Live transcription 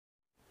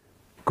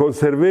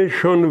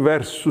conservation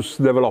versus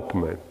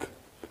development.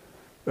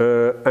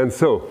 And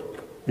so,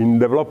 in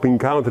developing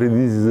countries,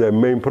 this is a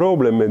main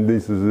problem, and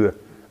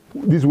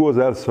this was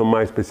also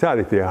my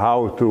specialty,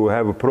 how to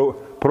have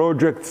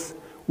projects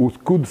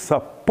which could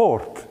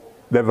support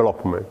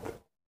development.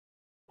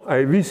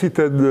 I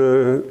visited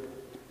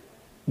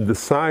the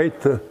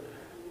site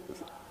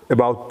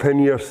about 10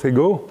 years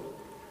ago,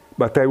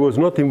 but I was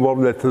not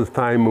involved at the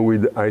time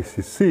with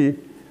ICC.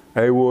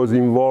 I was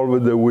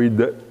involved with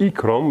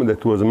ICROM,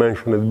 that was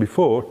mentioned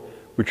before,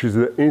 which is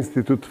the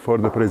Institute for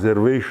the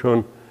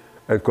Preservation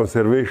and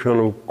Conservation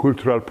of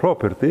Cultural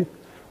Property,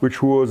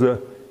 which was a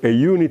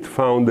unit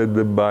founded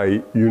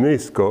by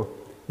UNESCO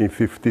in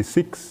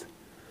 '56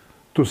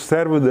 to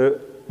serve the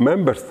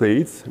member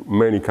states,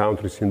 many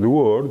countries in the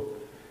world,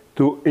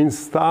 to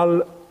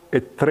install a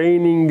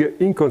training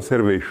in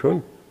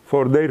conservation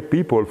for their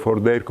people,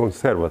 for their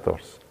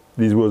conservators.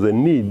 This was a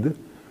need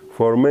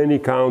for many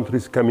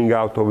countries coming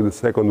out of the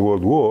Second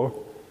World War,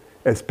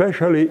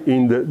 especially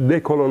in the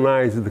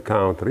decolonized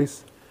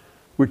countries,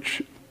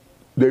 which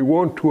they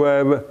want to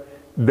have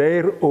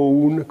their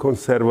own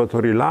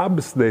conservatory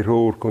labs, their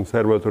own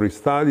conservatory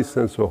studies,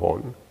 and so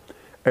on.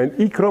 And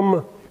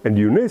ICROM and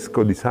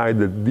UNESCO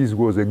decided this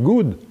was a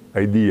good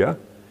idea,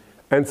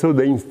 and so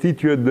they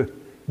instituted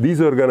this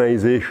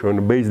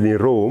organization based in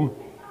Rome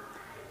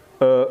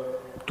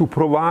to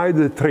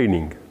provide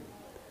training.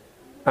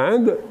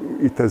 And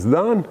it has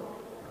done,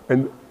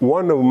 and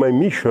one of my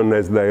missions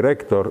as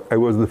director, I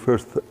was the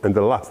first and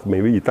the last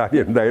maybe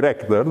Italian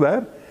director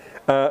there,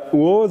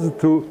 was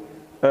to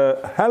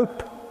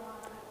help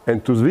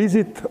and to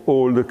visit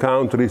all the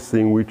countries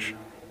in which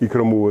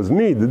ICROM was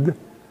needed.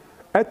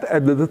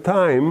 At the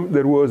time,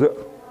 there was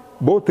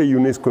both a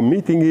UNESCO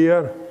meeting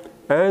here,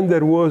 and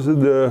there was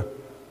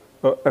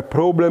a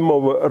problem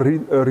of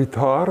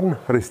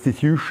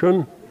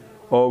restitution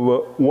of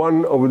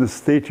one of the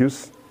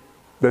statues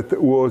that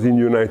was in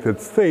the United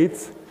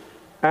States,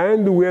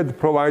 and we had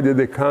provided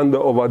a kind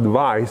of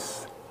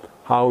advice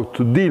how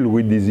to deal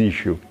with this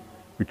issue,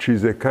 which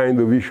is a kind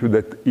of issue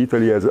that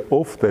Italy has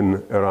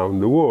often around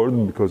the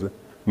world, because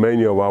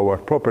many of our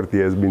property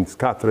has been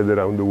scattered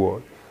around the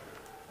world.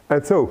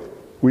 And so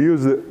we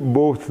use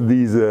both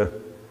these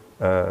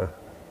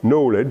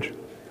knowledge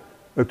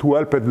to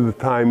help at the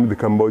time the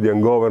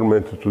Cambodian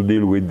government to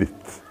deal with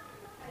it.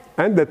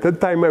 And at that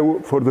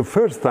time, for the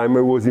first time,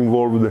 I was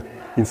involved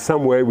in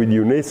some way with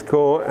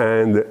UNESCO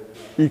and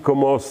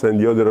ICOMOS and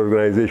the other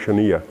organization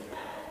here.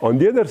 On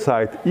the other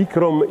side,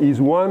 ICROM is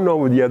one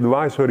of the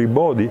advisory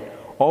body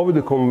of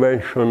the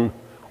Convention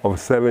of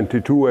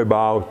 '72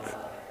 about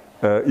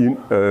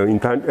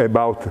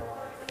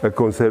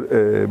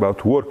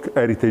work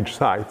heritage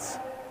sites.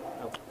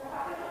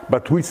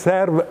 But we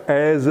serve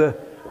as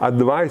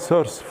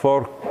advisors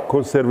for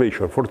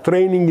conservation, for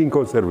training in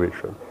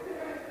conservation.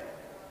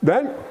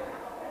 Then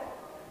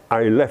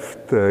I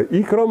left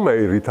ICROM,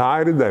 I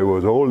retired, I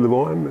was old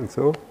one and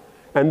so.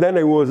 And then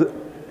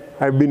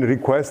I've been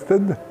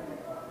requested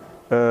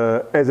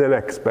as an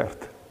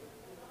expert.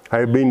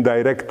 I've been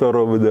director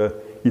of the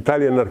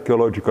Italian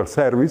Archaeological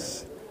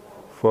Service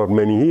for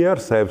many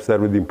years. I have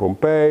served in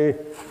Pompeii.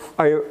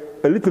 I have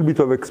a little bit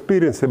of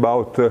experience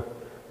about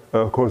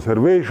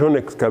conservation,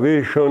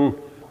 excavation,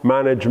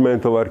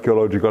 management of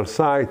archaeological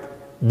sites,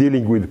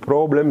 dealing with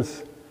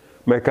problems.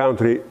 My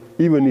country,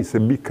 even it's a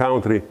big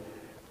country,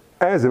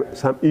 has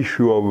some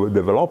issue of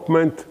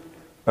development,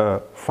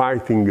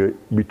 fighting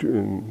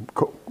between,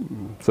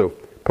 so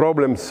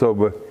problems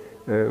of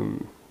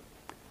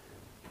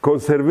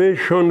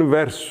conservation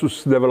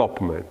versus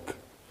development.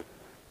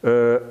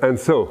 And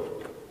so,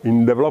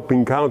 in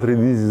developing countries,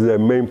 this is a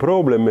main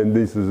problem, and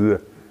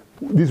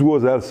this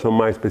was also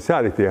my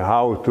specialty,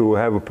 how to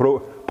have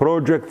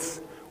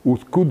projects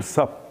which could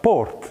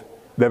support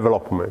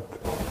development.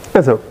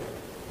 And so,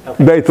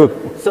 okay. They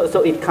thought,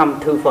 so it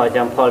comes to, for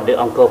example, the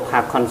Angkor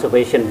Park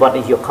conservation. What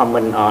is your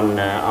comment on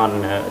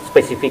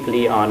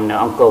specifically on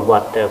Angkor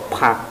Wat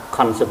Park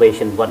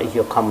conservation? What is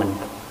your comment?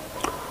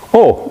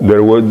 Oh,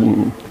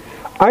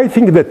 I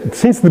think that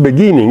since the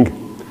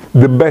beginning,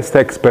 the best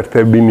experts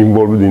have been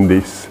involved in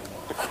this.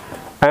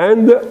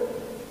 And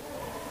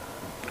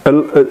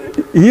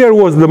here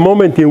was the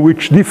moment in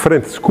which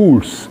different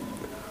schools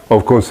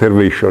of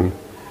conservation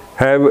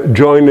have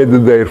joined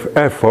their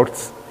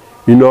efforts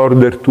in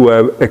order to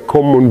have a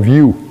common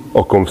view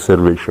of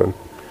conservation.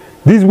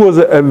 This was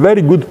a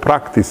very good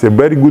practice, a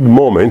very good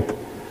moment,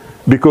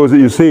 because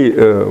you see,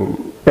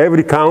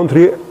 every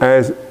country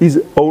has its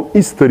own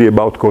history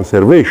about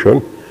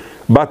conservation,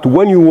 but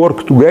when you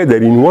work together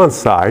in one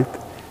site,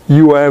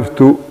 you have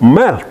to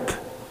melt,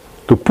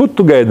 to put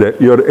together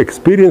your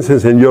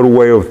experiences and your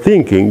way of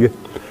thinking,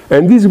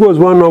 and this was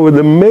one of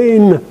the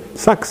main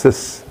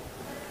success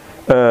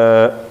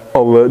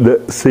of the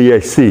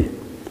CIC,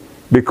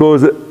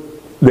 because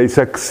they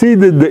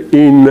succeeded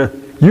in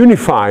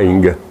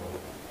unifying,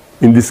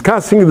 in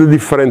discussing the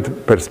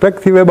different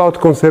perspectives about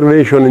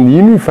conservation and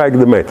unifying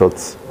the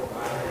methods.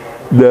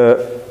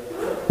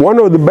 One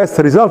of the best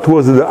results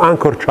was the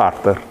Angkor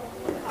Charter.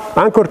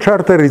 Angkor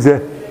Charter is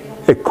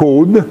a a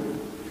code,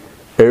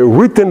 a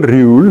written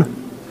rule,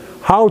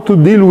 how to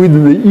deal with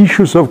the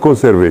issues of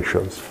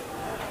conservation.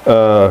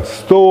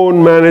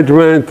 Stone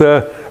management,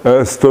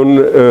 stone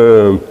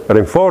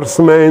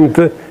reinforcement,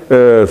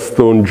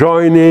 stone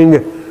joining.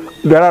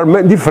 There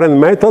are different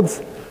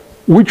methods.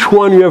 Which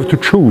one you have to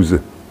choose?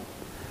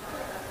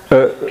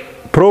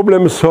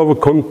 Problems of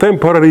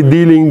contemporary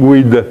dealing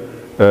with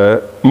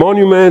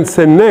monuments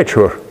and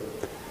nature,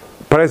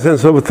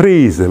 presence of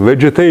trees,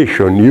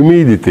 vegetation,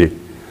 humidity,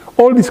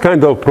 all these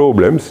kind of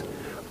problems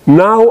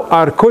now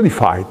are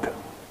codified.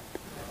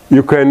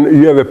 You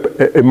have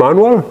a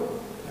manual,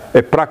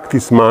 a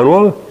practice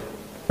manual,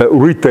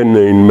 written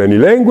in many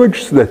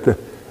languages that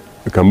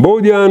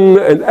Cambodian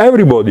and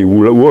everybody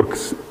who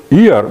works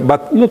here,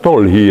 but not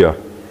only here.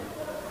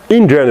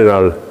 In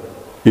general,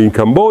 in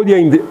Cambodia,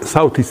 in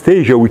Southeast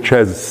Asia, which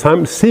has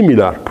some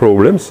similar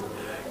problems,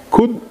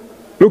 could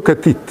look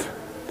at it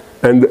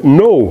and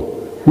know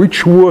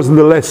which was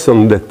the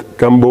lesson that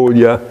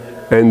Cambodia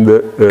and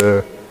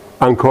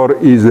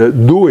Angkor is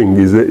doing,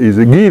 is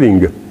giving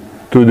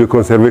to the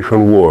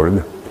conservation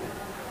world.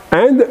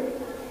 And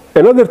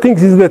another thing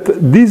is that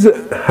this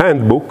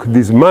handbook,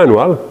 this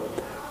manual,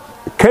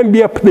 can be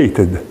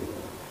updated.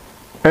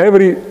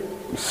 Every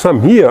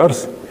some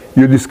years,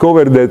 you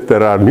discover that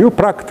there are new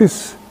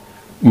practice.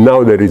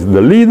 Now there is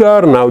the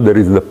leader, now there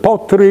is the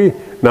pottery,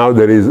 now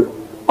there is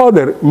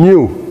other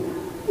new.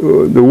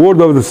 The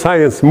world of the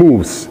science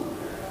moves.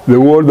 The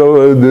world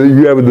of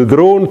you have the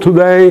drone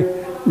today.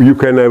 You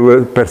can have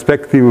a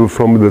perspective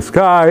from the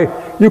sky.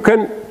 You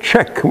can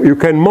check, you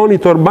can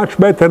monitor much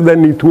better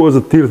than it was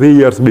 30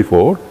 years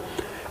before.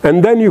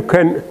 And then you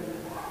can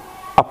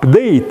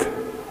update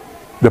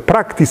the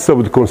practice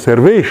of the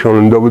conservation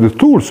and of the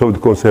tools of the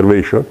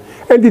conservation,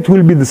 and it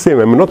will be the same.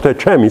 I'm not a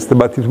chemist,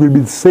 but it will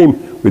be the same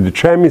with the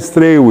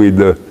chemistry, with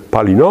the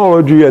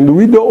palynology, and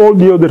with all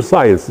the other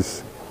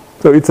sciences.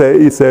 So it's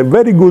a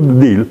very good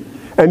deal,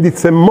 and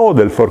it's a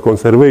model for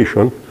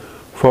conservation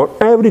for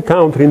every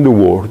country in the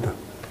world.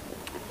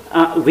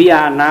 We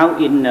are now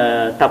in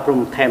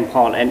Taprum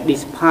Temple, and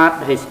this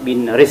part has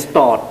been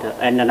restored,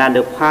 and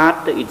another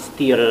part is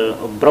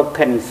still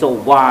broken. So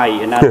why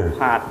another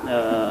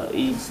part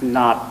is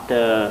not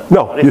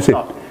no,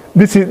 restored?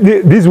 You see,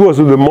 this was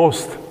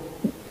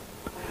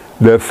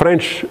the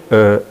French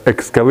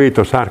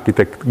excavators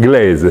architect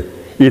Glaise.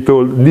 He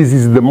told this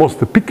is the most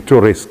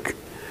picturesque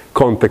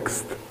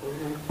context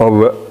of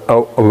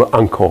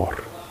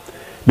Angkor,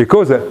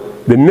 because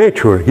the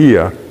nature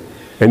here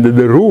and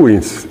the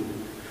ruins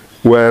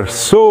were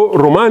so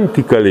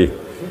romantically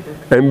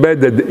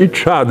embedded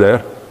each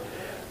other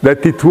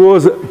that it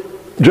was,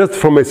 just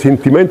from a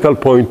sentimental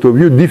point of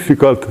view,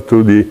 difficult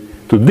to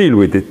deal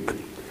with it.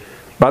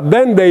 But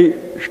then they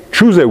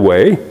chose a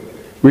way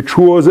which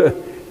was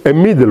a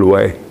middle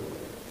way.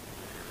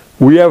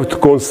 We have to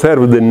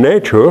conserve the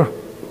nature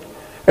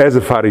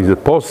as far as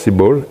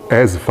possible,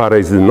 as far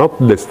as not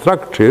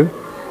destructive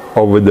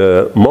of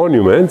the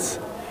monuments,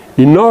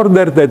 in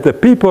order that the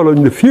people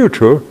in the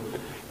future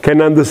can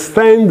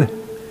understand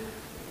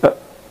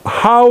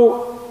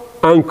how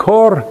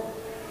Angkor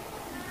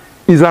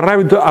is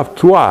arrived up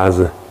to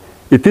us.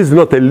 It is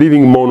not a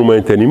living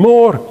monument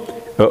anymore,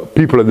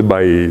 peopled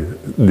by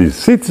these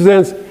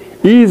citizens.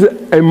 It is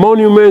a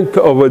monument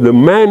of the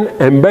man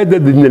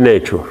embedded in the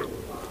nature.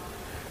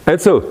 And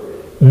so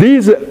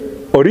this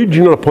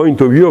original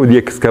point of view of the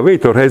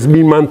excavator has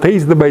been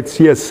maintained by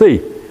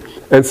CSA.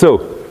 And so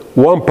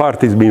one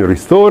part is being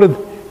restored.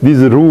 These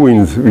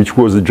ruins, which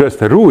was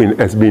just a ruin,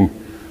 has been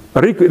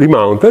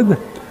remounted,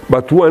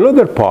 but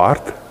another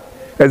part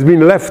has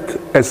been left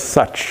as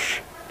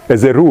such,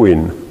 as a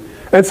ruin.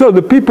 And so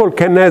the people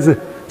can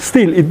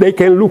still, they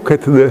can look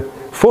at the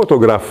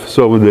photographs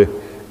of the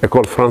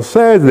École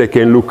Française, they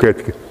can look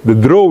at the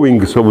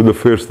drawings of the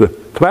first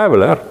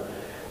traveler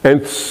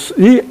and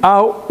see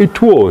how it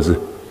was,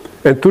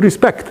 and to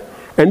respect.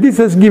 And this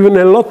has given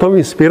a lot of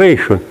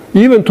inspiration,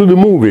 even to the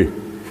movie.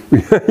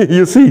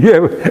 You see, you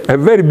have a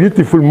very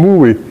beautiful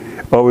movie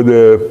of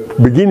the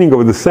beginning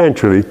of the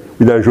century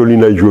with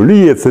Angelina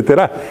Jolie,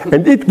 etc.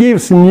 And it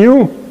gives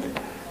new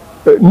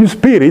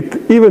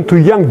spirit even to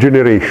young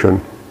generation.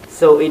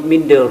 So it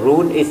means the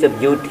rune is a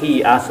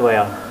beauty as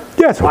well.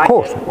 Yes, of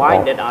course.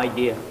 Why that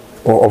idea?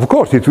 Oh, of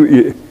course.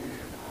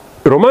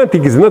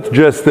 Romantic is not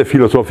just a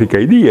philosophical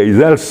idea,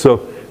 it's also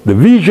the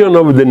vision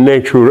of the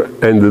nature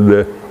and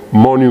the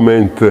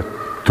monument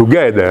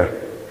together.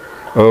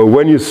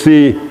 When you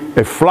see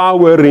a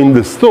flower in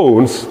the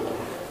stones,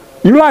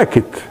 you like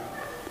it,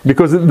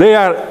 because they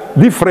are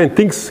different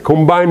things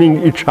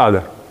combining each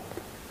other.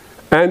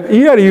 And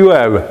here you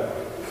have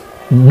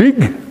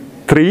big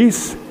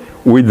trees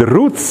with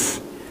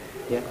roots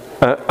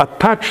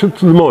attached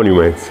to the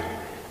monuments.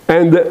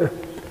 And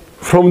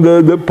from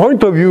the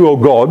point of view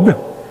of God,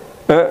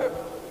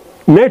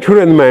 nature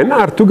and man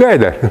are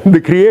together.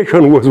 The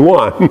creation was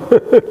one.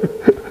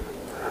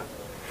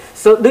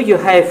 So do you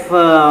have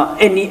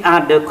any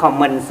other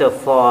comments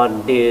for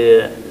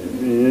the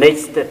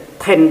next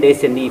 10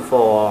 days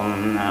for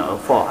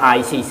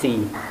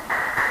ICC?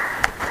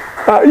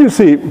 You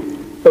see,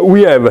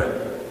 we have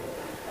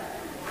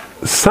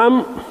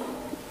some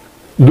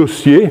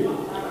dossier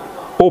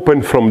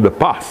open from the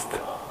past.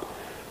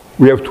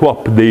 We have to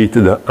update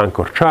the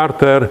Angkor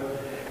Charter,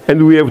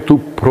 and we have to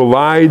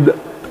provide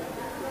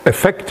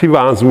effective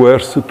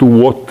answers to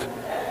what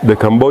the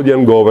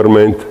Cambodian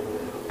government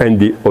and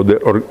the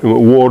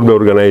world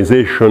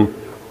organization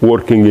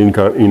working in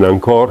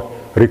Angkor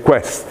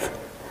request.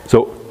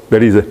 So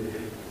there is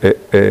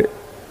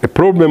a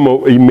problem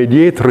of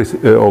immediate,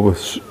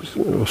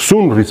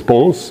 soon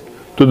response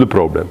to the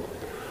problem.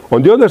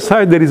 On the other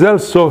side, there is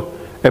also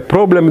a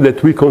problem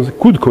that we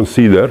could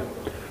consider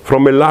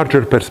from a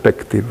larger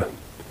perspective.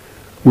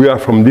 We are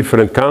from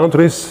different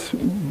countries.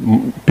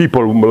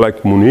 People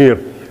like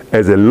Munir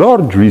has a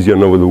large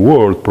vision of the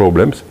world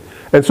problems.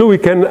 And so we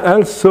can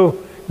also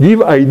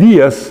give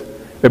ideas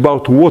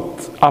about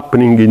what's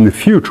happening in the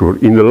future,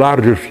 in the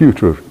larger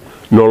future,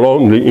 not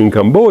only in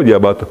Cambodia,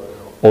 but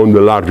on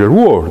the larger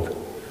world.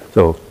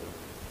 So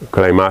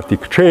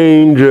climatic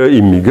change,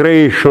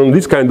 immigration,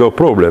 these kind of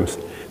problems.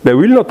 They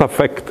will not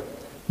affect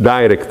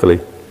directly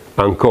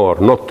Angkor,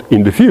 not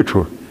in the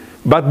future,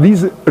 but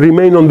these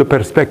remain on the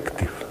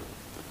perspective.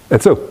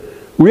 And so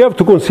we have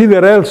to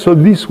consider also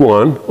this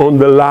one on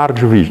the large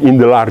vision, in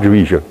the large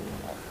vision.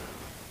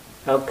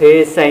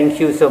 Okay, thank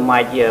you so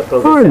much,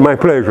 Professor. Oh, my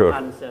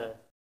pleasure.